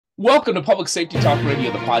Welcome to Public Safety Talk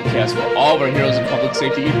Radio, the podcast for all of our heroes in public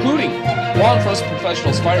safety, including law enforcement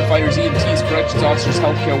professionals, firefighters, EMTs, corrections officers,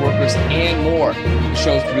 healthcare workers, and more. The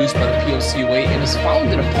show is produced by the POCUA and is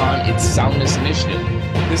founded upon its Soundness Initiative.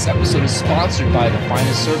 This episode is sponsored by the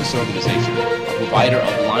Finest Service Organization, a provider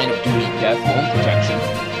of line-of-duty death loan protection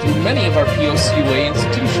through many of our POCUA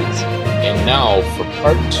institutions. And now for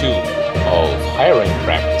part 2 of hiring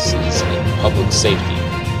practices in public safety.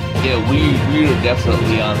 Yeah, we are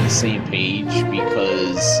definitely on the same page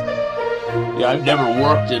because I've never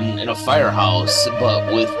worked in a firehouse,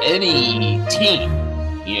 but with any team,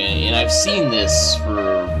 and I've seen this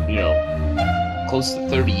for close to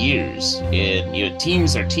 30 years, and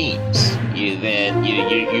teams are teams. You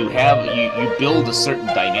build a certain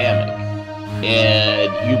dynamic,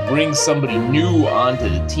 and you bring somebody new onto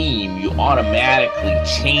the team, you automatically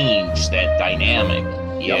change that dynamic.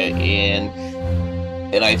 Yep.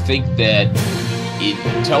 And I think that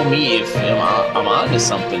tell me if I'm onto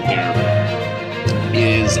something here,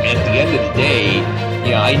 is at the end of the day,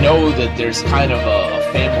 I know that there's kind of a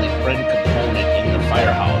family friend component in the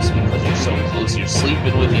firehouse because you're so close, you're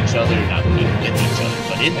sleeping with each other, not with each other,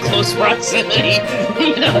 but in close proximity.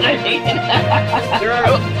 You know what I mean? I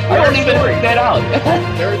don't even work that out.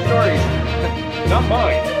 There are stories, not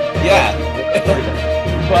mine. Yeah.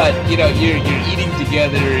 But you're eating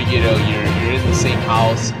together, you're in the same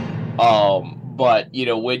house. But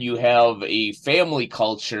when you have a family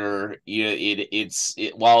culture,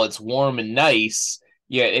 while it's warm and nice,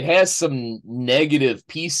 it has some negative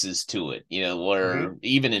pieces to it. Where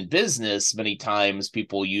even in business, many times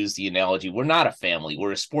people use the analogy: we're not a family,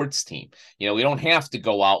 we're a sports team. We don't have to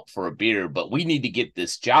go out for a beer, but we need to get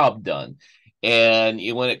this job done. And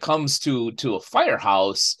when it comes to a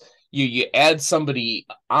firehouse, you add somebody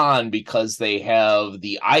on because they have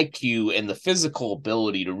the IQ and the physical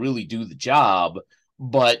ability to really do the job,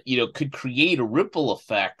 but, could create a ripple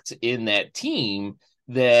effect in that team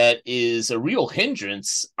that is a real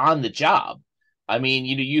hindrance on the job. I mean,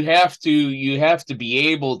 you have to be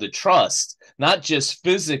able to trust, not just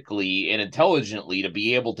physically and intelligently to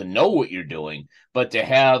be able to know what you're doing, but to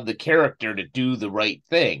have the character to do the right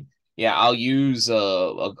thing. Yeah, I'll use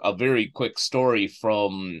a very quick story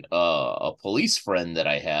from a police friend that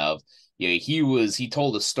I have. He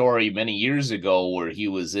told a story many years ago where he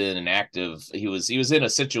was in he was in a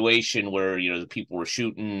situation where the people were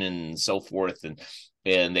shooting and so forth,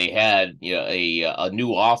 and they had a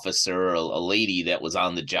new officer, a lady that was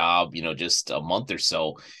on the job just a month or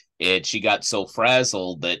so, and she got so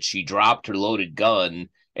frazzled that she dropped her loaded gun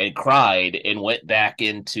and cried and went back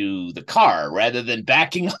into the car rather than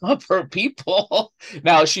backing up her people.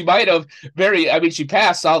 Now, she might have she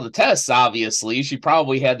passed all the tests, obviously. She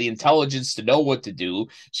probably had the intelligence to know what to do.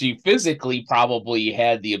 She physically probably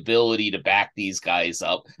had the ability to back these guys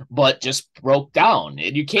up, but just broke down.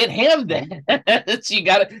 And you can't have that. You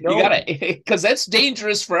gotta, because that's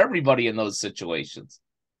dangerous for everybody in those situations.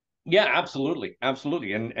 Yeah, absolutely.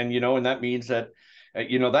 Absolutely. And that means that,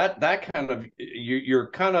 that kind of, you're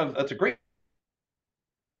kind of, that's a great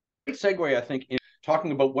segue, I think, in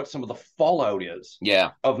talking about what some of the fallout is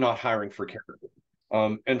of not hiring for character.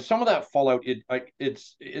 And some of that fallout,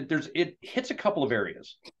 it hits a couple of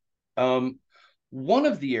areas. One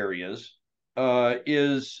of the areas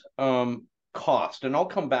is cost, and I'll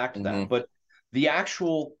come back to that, but the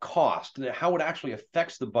actual cost, how it actually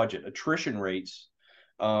affects the budget, attrition rates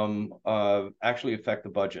actually affect the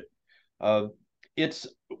budget. It's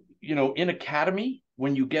in academy,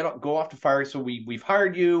 when you go off to fire, so we've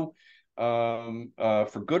hired you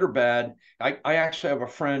for good or bad. I actually have a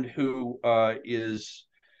friend who is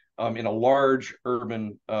in a large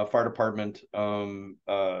urban fire department.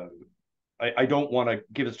 I don't want to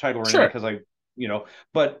give his title or anything because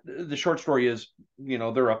but the short story is,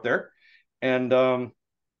 they're up there, and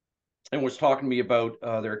was talking to me about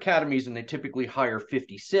their academies, and they typically hire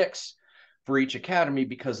 56 for each academy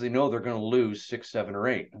because they know they're going to lose 6, 7, or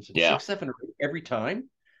 8. I said, 6, 7, or 8 every time? I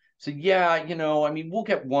said, yeah, we'll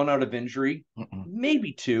get 1 out of injury,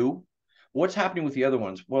 maybe 2. What's happening with the other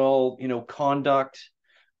ones? Well, conduct,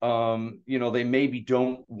 they maybe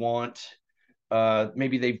don't want,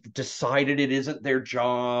 maybe they've decided it isn't their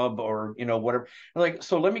job, or, whatever.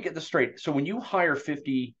 So let me get this straight. So when you hire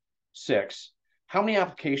 56, how many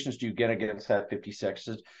applications do you get against that 56?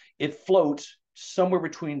 It floats somewhere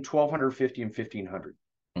between 1,250 and 1,500.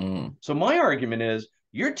 So my argument is,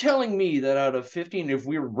 you're telling me that out of 15, if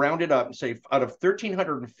we round it up and say out of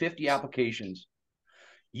 1,350 applications,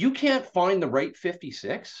 you can't find the right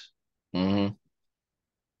 56?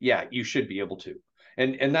 Yeah, you should be able to.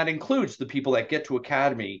 And that includes the people that get to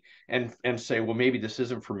academy and say, well, maybe this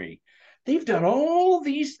isn't for me. They've done all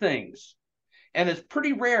these things. And it's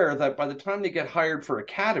pretty rare that by the time they get hired for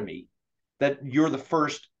academy, that you're the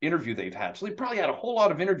first interview they've had. So they probably had a whole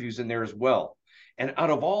lot of interviews in there as well. And out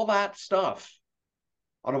of all that stuff,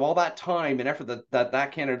 out of all that time and effort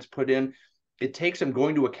that candidate's put in, it takes them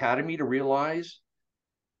going to academy to realize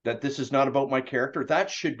that this is not about my character. That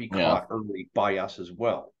should be Yeah. caught early by us as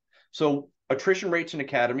well. So attrition rates in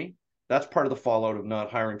academy, that's part of the fallout of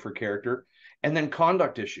not hiring for character. And then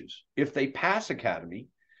conduct issues. If they pass academy,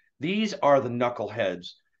 these are the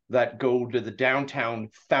knuckleheads that go to the downtown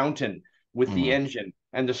fountain with the engine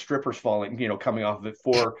and the strippers falling, coming off of it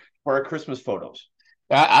for our Christmas photos.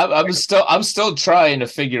 I'm still trying to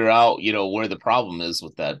figure out, where the problem is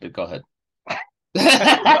with that. But go ahead.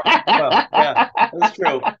 Well, yeah, that's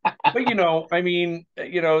true. But I mean,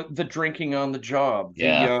 the drinking on the job,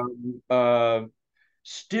 Yeah.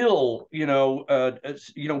 Still,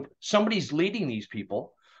 somebody's leading these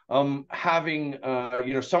people. Having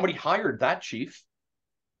somebody hired that chief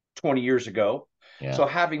 20 years ago. Yeah. So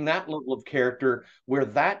having that level of character where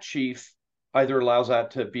that chief either allows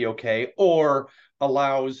that to be okay or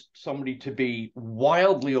allows somebody to be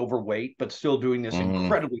wildly overweight but still doing this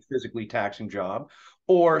incredibly physically taxing job,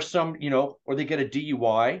 or or they get a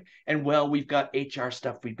DUI and, well, we've got HR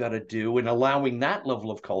stuff we've got to do, and allowing that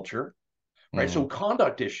level of culture, right? So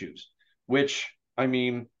conduct issues, which, I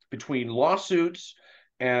mean, between lawsuits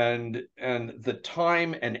and the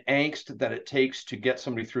time and angst that it takes to get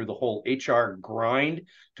somebody through the whole HR grind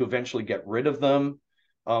to eventually get rid of them,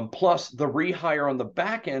 plus the rehire on the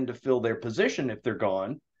back end to fill their position if they're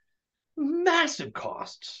gone, massive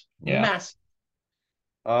costs. Yeah. Massive.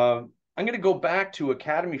 I'm going to go back to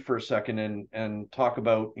academy for a second and talk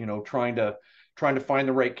about trying to find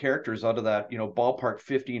the right characters out of that ballpark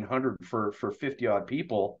 1,500 for 50 odd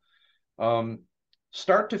people.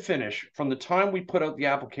 Start to finish, from the time we put out the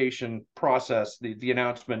application process, the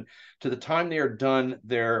announcement, to the time they are done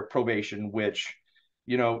their probation, which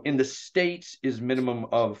in the States is minimum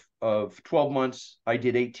of 12 months. I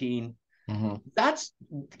did 18. That's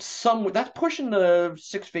pushing the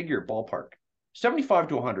six-figure ballpark, 75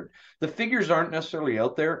 to 100. The figures aren't necessarily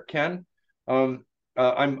out there, Ken. I'm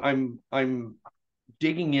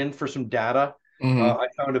digging in for some data. I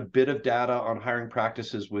found a bit of data on hiring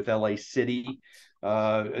practices with LA City.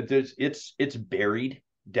 It's buried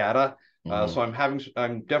data. So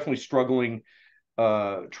I'm definitely struggling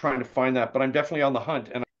trying to find that, but I'm definitely on the hunt,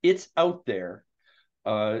 and it's out there.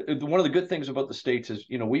 One of the good things about the States is,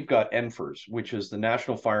 we've got NFIRS, which is the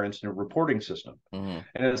National Fire Incident Reporting System. And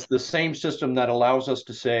it's the same system that allows us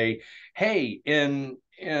to say, hey, in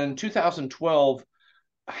 2012,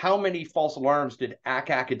 how many false alarms did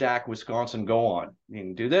Akadak, Wisconsin go on? You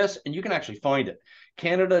can do this, and you can actually find it.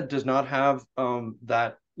 Canada does not have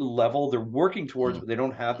that level. They're working towards, but they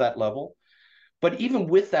don't have that level. But even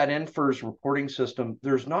with that NFIRS reporting system,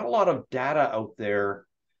 there's not a lot of data out there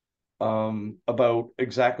about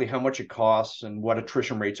exactly how much it costs and what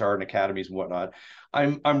attrition rates are in academies and whatnot.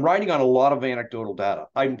 I'm riding on a lot of anecdotal data.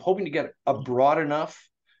 I'm hoping to get a broad enough,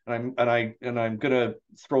 and I'm going to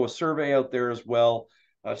throw a survey out there as well,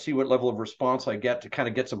 see what level of response I get to kind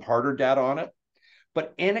of get some harder data on it.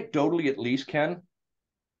 But anecdotally, at least, Ken,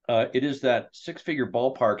 it is that six-figure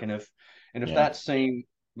ballpark, and if that same,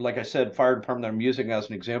 like I said, fire department that I'm using as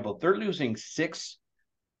an example, they're losing 6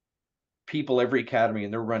 people every academy,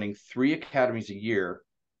 and they're running 3 academies a year.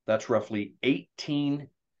 That's roughly 18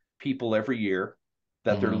 people every year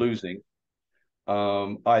that they're losing,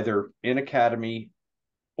 either in academy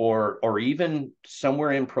or even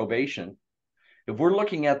somewhere in probation. If we're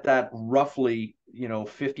looking at that roughly,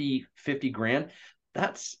 50 grand,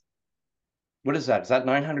 that's, what is that? Is that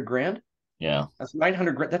 900 grand? Yeah. That's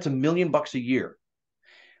 900 grand. That's $1 million a year.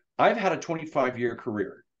 I've had a 25-year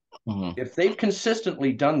career. If they've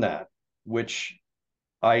consistently done that, which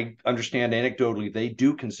I understand anecdotally, they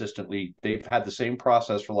do consistently, they've had the same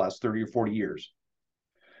process for the last 30 or 40 years.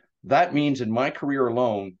 That means in my career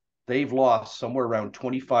alone, they've lost somewhere around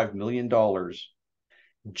 $25 million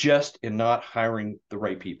just in not hiring the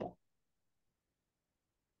right people.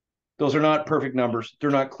 Those are not perfect numbers.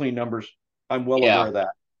 They're not clean numbers. I'm well aware of that.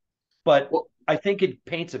 But I think it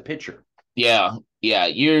paints a picture. Yeah.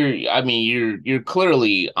 You're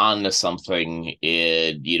clearly onto something.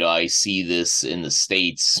 And, I see this in the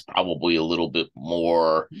States probably a little bit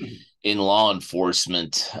more in law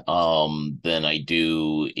enforcement than I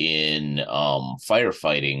do in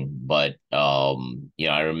firefighting. But, I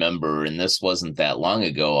remember, and this wasn't that long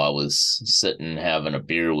ago, I was sitting having a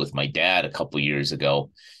beer with my dad a couple years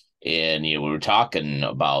ago. And, we were talking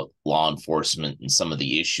about law enforcement and some of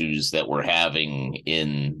the issues that we're having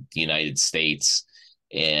in the United States.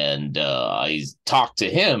 And I talked to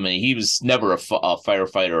him, and he was never a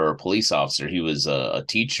firefighter or a police officer. He was a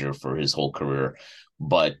teacher for his whole career,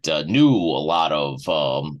 but knew a lot of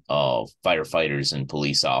firefighters and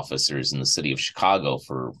police officers in the city of Chicago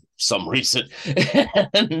for some reason.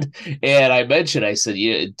 and I mentioned, I said,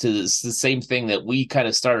 yeah, to this, the same thing that we kind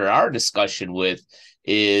of started our discussion with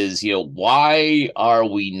is, why are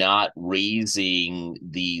we not raising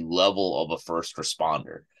the level of a first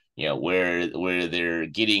responder? Where they're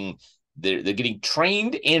getting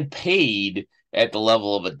trained and paid at the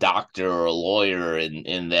level of a doctor or a lawyer,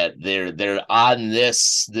 and that they're on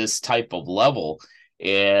this type of level.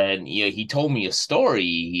 And he told me a story.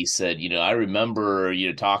 He said, I remember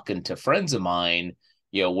talking to friends of mine,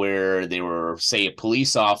 where they were, say, a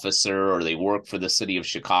police officer, or they worked for the city of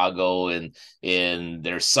Chicago, and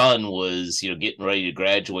their son was, getting ready to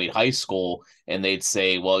graduate high school, and they'd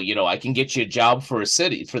say, well, I can get you a job for the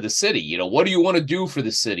city. What do you want to do for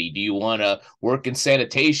the city? Do you want to work in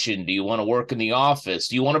sanitation? Do you want to work in the office?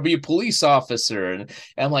 Do you want to be a police officer? And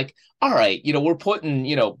I'm like, all right, we're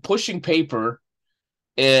pushing paper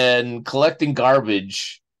and collecting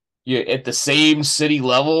garbage, at the same city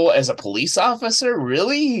level as a police officer,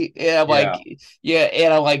 really? Yeah, I'm like, yeah,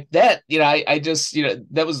 and I'm like that. I just,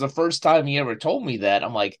 that was the first time he ever told me that.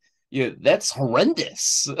 I'm like, that's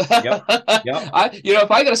horrendous. Yep. Yep.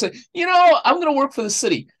 If I gotta say, I'm gonna work for the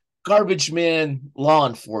city, garbage man, law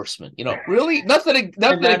enforcement. Really, nothing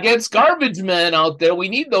against garbage men out there. We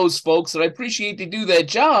need those folks, and I appreciate they do that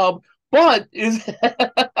job. But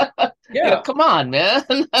come on, man.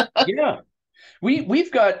 Yeah.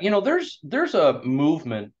 We've got, there's a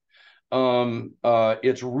movement.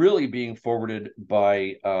 It's really being forwarded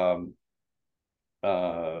by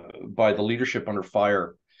the Leadership Under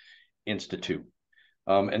Fire Institute.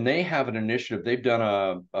 And they have an initiative. They've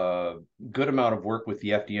done a good amount of work with the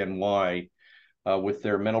FDNY with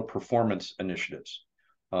their mental performance initiatives.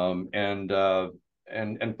 And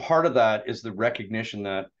part of that is the recognition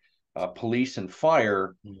that police and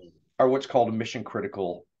fire are what's called a mission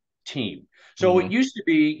critical team. So it used to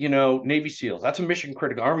be, Navy SEALs, that's a mission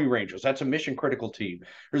critical. Army Rangers, that's a mission critical team.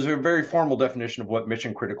 There's a very formal definition of what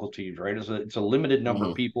mission critical teams, right? It's a limited number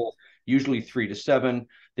of people, usually 3 to 7.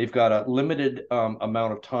 They've got a limited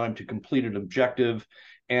amount of time to complete an objective,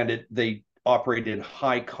 and they operate in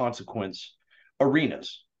high consequence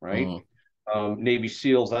arenas, right? Navy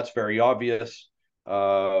SEALs, that's very obvious.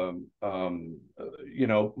 But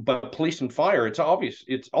police and fire, it's obvious.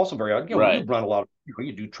 It's also very odd. Right. You run a lot of,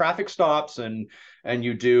 you do traffic stops and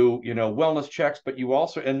you do, wellness checks, but you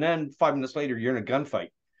also, and then 5 minutes later, you're in a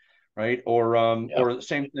gunfight, right? Or the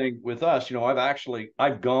same thing with us.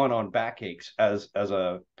 I've gone on backaches as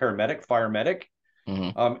a paramedic, fire medic,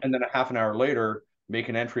 and then a half an hour later, make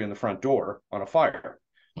an entry in the front door on a fire.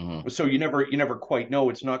 So you never quite know.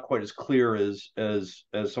 It's not quite as clear as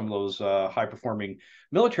some of those high performing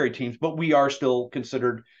military teams, but we are still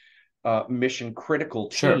considered mission critical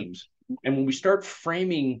teams. Sure. And when we start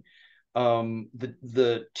framing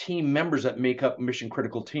the team members that make up mission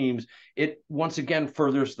critical teams, it once again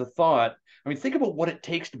furthers the thought. I mean, think about what it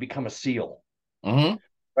takes to become a SEAL,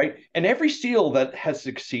 right? And every SEAL that has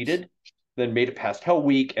succeeded, then made it past Hell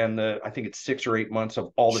Week, and I think it's 6 or 8 months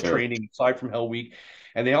of all the training aside from Hell Week.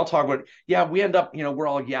 And they all talk about, we end up, we're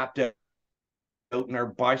all yapped out and our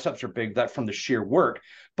biceps are big, that from the sheer work,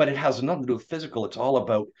 but it has nothing to do with physical. It's all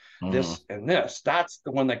about this and this. That's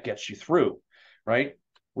the one that gets you through, right?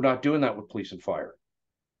 We're not doing that with police and fire.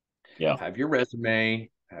 Yeah. Have your resume,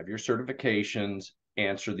 have your certifications,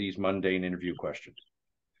 answer these mundane interview questions.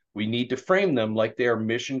 We need to frame them like they are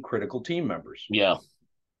mission critical team members. Yeah.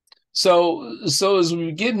 So as we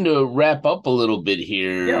begin to wrap up a little bit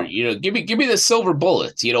here, give me the silver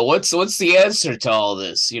bullet. What's the answer to all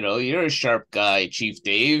this? You're a sharp guy, Chief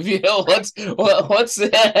Dave. Let's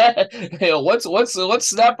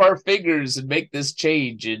snap our fingers and make this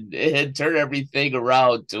change and turn everything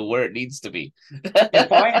around to where it needs to be.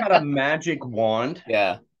 If I had a magic wand,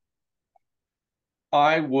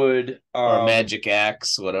 I would, or a magic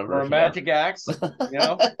axe, whatever, or a magic axe.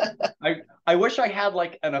 I wish I had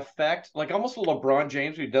like an effect, like almost a LeBron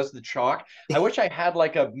James who does the chalk. I wish I had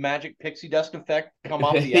like a magic pixie dust effect come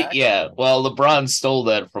off the axe. Yeah, well, LeBron stole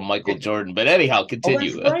that from Michael Jordan, but anyhow,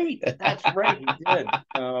 continue. Oh, that's right. That's right. He did.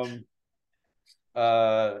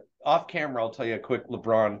 Off camera, I'll tell you a quick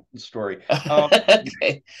LeBron story.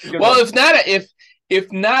 Okay. Well, if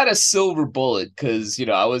not a silver bullet, because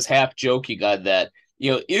I was half joking on that.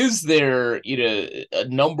 Is there a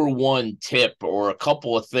number one tip or a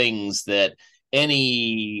couple of things that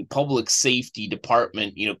any public safety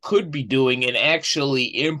department, could be doing and actually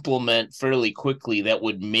implement fairly quickly that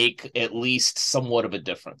would make at least somewhat of a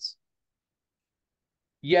difference?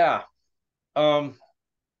 Yeah. If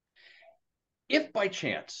by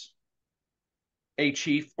chance a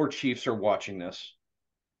chief or chiefs are watching this,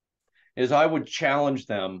 is I would challenge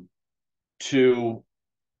them to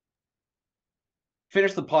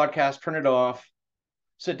finish the podcast, turn it off,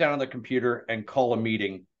 sit down on the computer and call a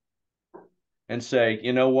meeting and say,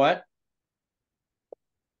 you know what?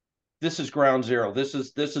 This is ground zero. This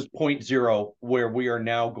is point zero where we are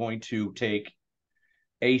now going to take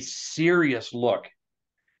a serious look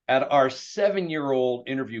at our 7-year-old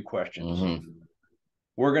interview questions. Mm-hmm.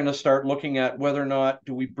 We're going to start looking at whether or not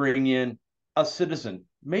do we bring in a citizen,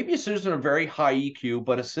 maybe a citizen of very high EQ,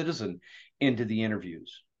 but a citizen into the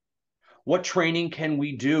interviews. What training can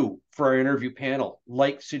we do for our interview panel,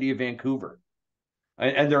 like City of Vancouver?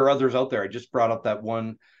 And there are others out there. I just brought up that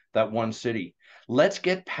one city. Let's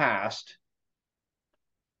get past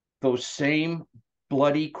those same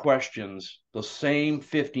bloody questions, those same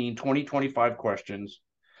 15, 20, 25 questions.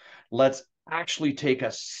 Let's actually take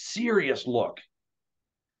a serious look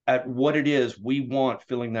at what it is we want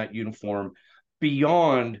filling that uniform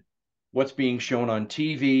beyond what's being shown on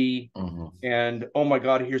TV. Mm-hmm. And, oh my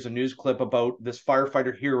God, here's a news clip about this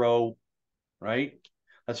firefighter hero, right?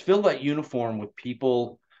 Let's fill that uniform with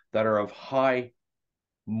people that are of high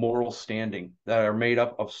moral standing, that are made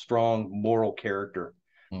up of strong moral character,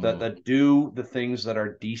 Mm-hmm. that do the things that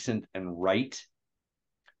are decent and right,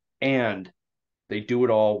 and they do it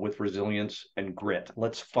all with resilience and grit.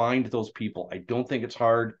 Let's find those people. I don't think it's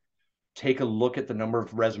hard. Take a look at the number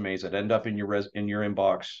of resumes that end up in your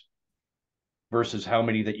inbox versus how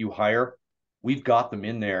many that you hire. We've got them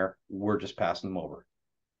in there. We're just passing them over.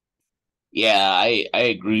 Yeah, I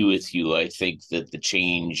agree with you. I think that the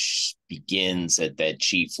change begins at that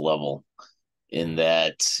chief level, in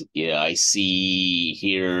that, I see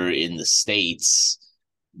here in the States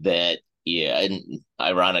that, and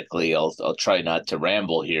ironically, I'll try not to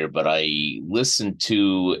ramble here, but I listened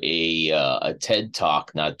to a TED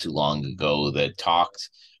talk not too long ago that talked,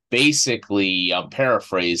 basically, I'm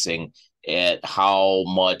paraphrasing, at how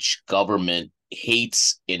much government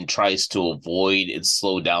hates and tries to avoid and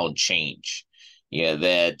slow down change.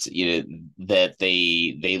 That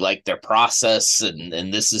they like their process,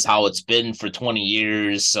 and this is how it's been for 20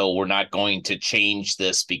 years, so we're not going to change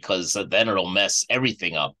this because then it'll mess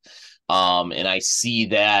everything up. And I see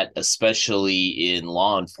that especially in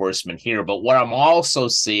law enforcement here. But what I'm also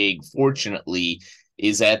seeing, fortunately,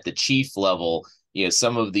 is at the chief level,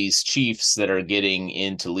 some of these chiefs that are getting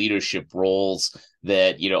into leadership roles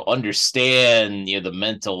that, understand, the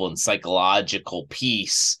mental and psychological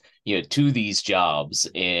piece, to these jobs,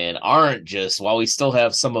 and aren't just, while we still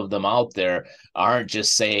have some of them out there, aren't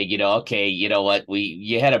just saying, okay, you know what,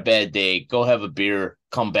 you had a bad day, go have a beer,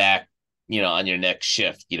 come back, on your next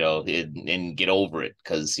shift, and get over it.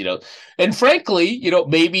 Because, and frankly,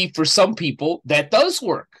 maybe for some people that does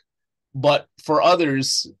work, but for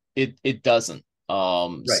others, it doesn't.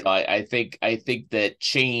 Right. So I think that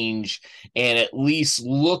change, and at least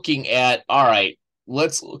looking at, all right,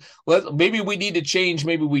 let's maybe we need to change,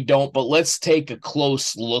 maybe we don't, but let's take a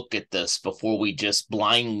close look at this before we just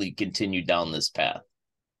blindly continue down this path.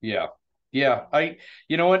 Yeah. You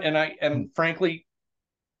know what? And frankly,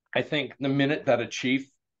 I think the minute that a chief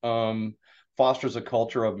fosters a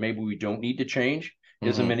culture of maybe we don't need to change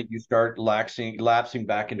is the minute you start lapsing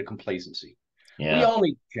back into complacency. Yeah. We all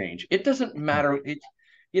need to change. It doesn't matter.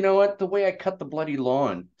 You know what? The way I cut the bloody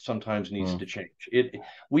lawn sometimes needs to change.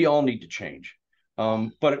 We all need to change.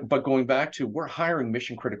 But going back to, we're hiring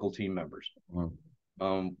mission critical team members.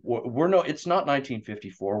 It's not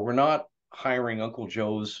 1954. We're not hiring Uncle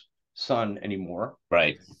Joe's son anymore.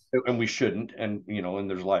 Right. And we shouldn't. And, and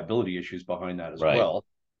there's liability issues behind that as well.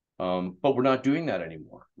 But we're not doing that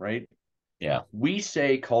anymore. Right. Yeah. We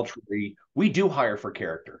say culturally, we do hire for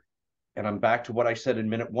character. And I'm back to what I said in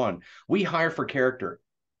minute one. We hire for character.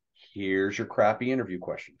 Here's your crappy interview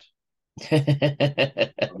questions.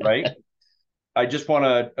 Right. I just want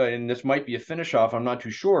to, and this might be a finish off, I'm not too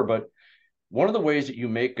sure, but one of the ways that you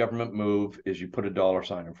make government move is you put a dollar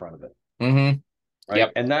sign in front of it. Mm-hmm. Right.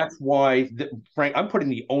 Yep. And that's why, Frank, I'm putting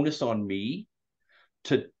the onus on me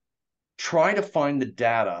to try to find the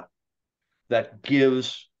data that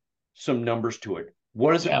gives some numbers to it.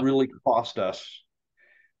 What does it really cost us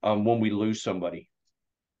when we lose somebody?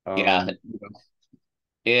 And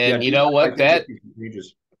you know what,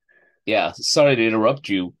 sorry to interrupt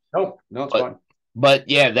you. No, it's fine. But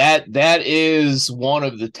yeah, that is one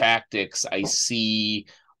of the tactics I see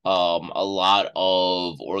a lot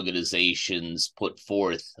of organizations put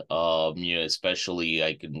forth, especially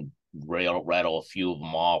I can rattle a few of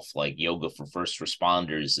them off, like Yoga for First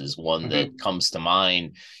Responders is one that comes to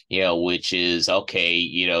mind, which is, okay,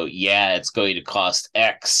 yeah, it's going to cost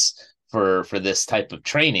X for this type of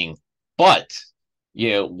training, but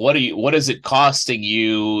what is it costing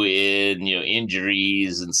you in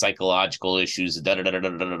injuries and psychological issues,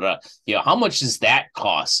 how much does that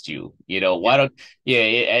cost you? Why don't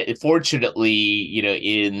fortunately,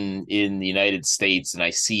 in the United States, and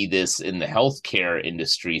I see this in the healthcare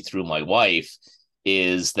industry through my wife,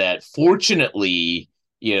 is that fortunately,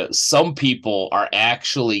 some people are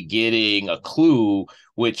actually getting a clue,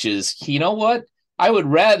 which is, what, I would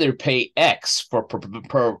rather pay X for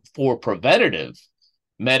preventative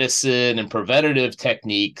medicine and preventative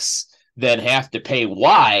techniques than have to pay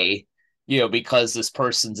Y, because this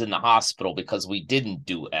person's in the hospital because we didn't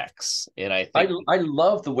do X. And I think I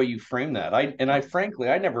love the way you frame that. I frankly,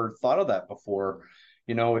 I never thought of that before.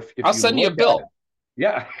 If I'll send you a bill.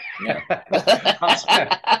 Yeah.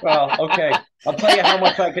 Well, okay. I'll tell you how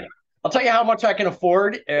much I can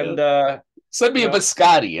afford, and send me a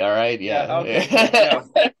biscotti. All right. Yeah. Okay.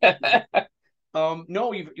 Yeah.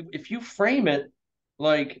 No, if you frame it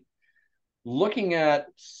like looking at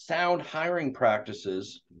sound hiring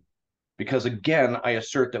practices, because again, I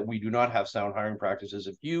assert that we do not have sound hiring practices.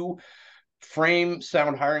 If you frame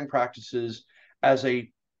sound hiring practices as a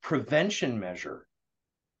prevention measure,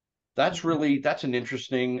 that's an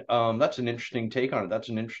interesting take on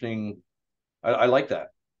it. I like that.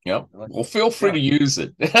 Yep. Well, feel free to use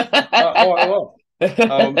it. I will.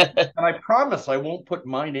 And I promise I won't put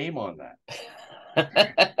my name on that.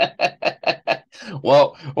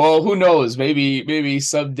 Well, who knows? Maybe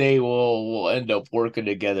someday we'll end up working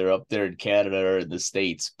together up there in Canada or in the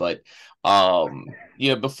States. But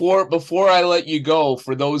before I let you go,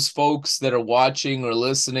 for those folks that are watching or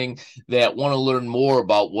listening that want to learn more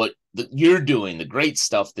about what you're doing, the great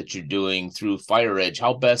stuff that you're doing through FireEdge,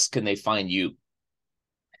 how best can they find you?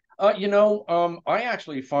 I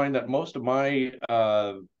actually find that most of my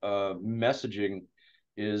messaging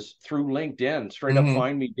is through LinkedIn. Straight up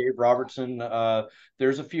find me, Dave Robertson.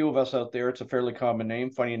 There's a few of us out there. It's a fairly common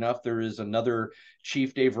name. Funny enough, there is another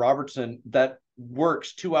Chief Dave Robertson that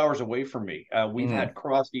works 2 hours away from me. We've had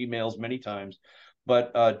crossed emails many times,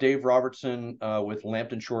 but Dave Robertson with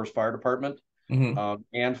Lambton Shores Fire Department and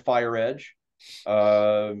FireEdge.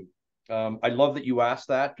 I love that you asked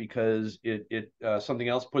that, because it something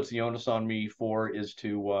else puts the onus on me is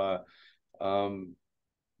to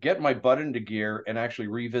get my butt into gear and actually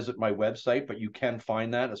revisit my website. But you can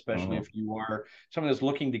find that, especially if you are someone that's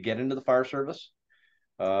looking to get into the fire service.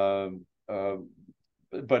 But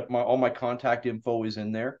all my contact info is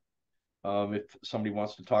in there. If somebody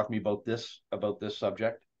wants to talk to me about this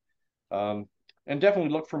subject, and definitely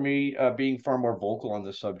look for me being far more vocal on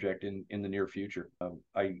this subject in the near future.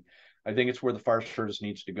 I think it's where the fire service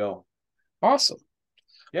needs to go. Awesome.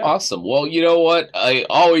 Yeah. Awesome. Well, you know what? I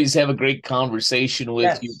always have a great conversation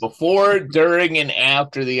with you before, during, and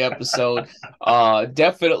after the episode.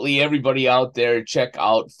 Definitely everybody out there, check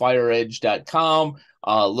out fireedge.com.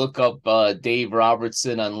 Look up Dave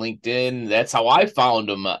Robertson on LinkedIn. That's how I found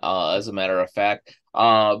him, as a matter of fact.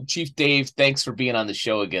 Chief Dave, thanks for being on the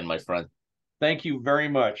show again, my friend. Thank you very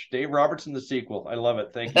much. Dave Robertson, the sequel. I love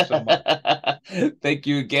it. Thank you so much. Thank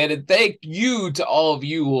you again. And thank you to all of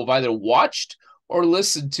you who have either watched or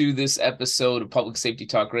listened to this episode of Public Safety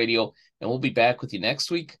Talk Radio. And we'll be back with you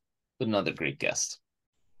next week with another great guest.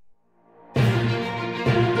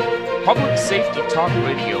 Public Safety Talk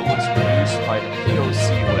Radio was produced by the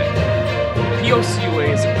POCUA. The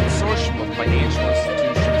POCUA is a consortium of financial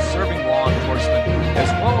institutions serving law enforcement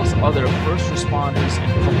as well as other first responders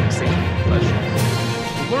and public safety professionals.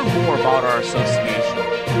 To learn more about our association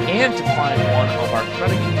and to find one of our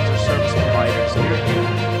credit unions or service providers near you,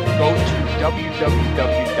 go to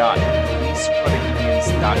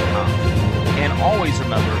www.leasecreditunions.com. And always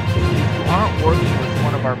remember, if you aren't working with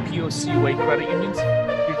one of our POCUA credit unions,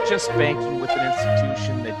 you're just banking with an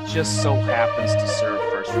institution that just so happens to serve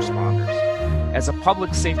first responders. As a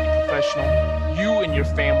public safety professional, you and your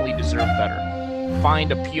family deserve better. Find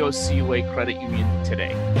a POCUA credit union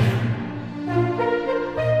today.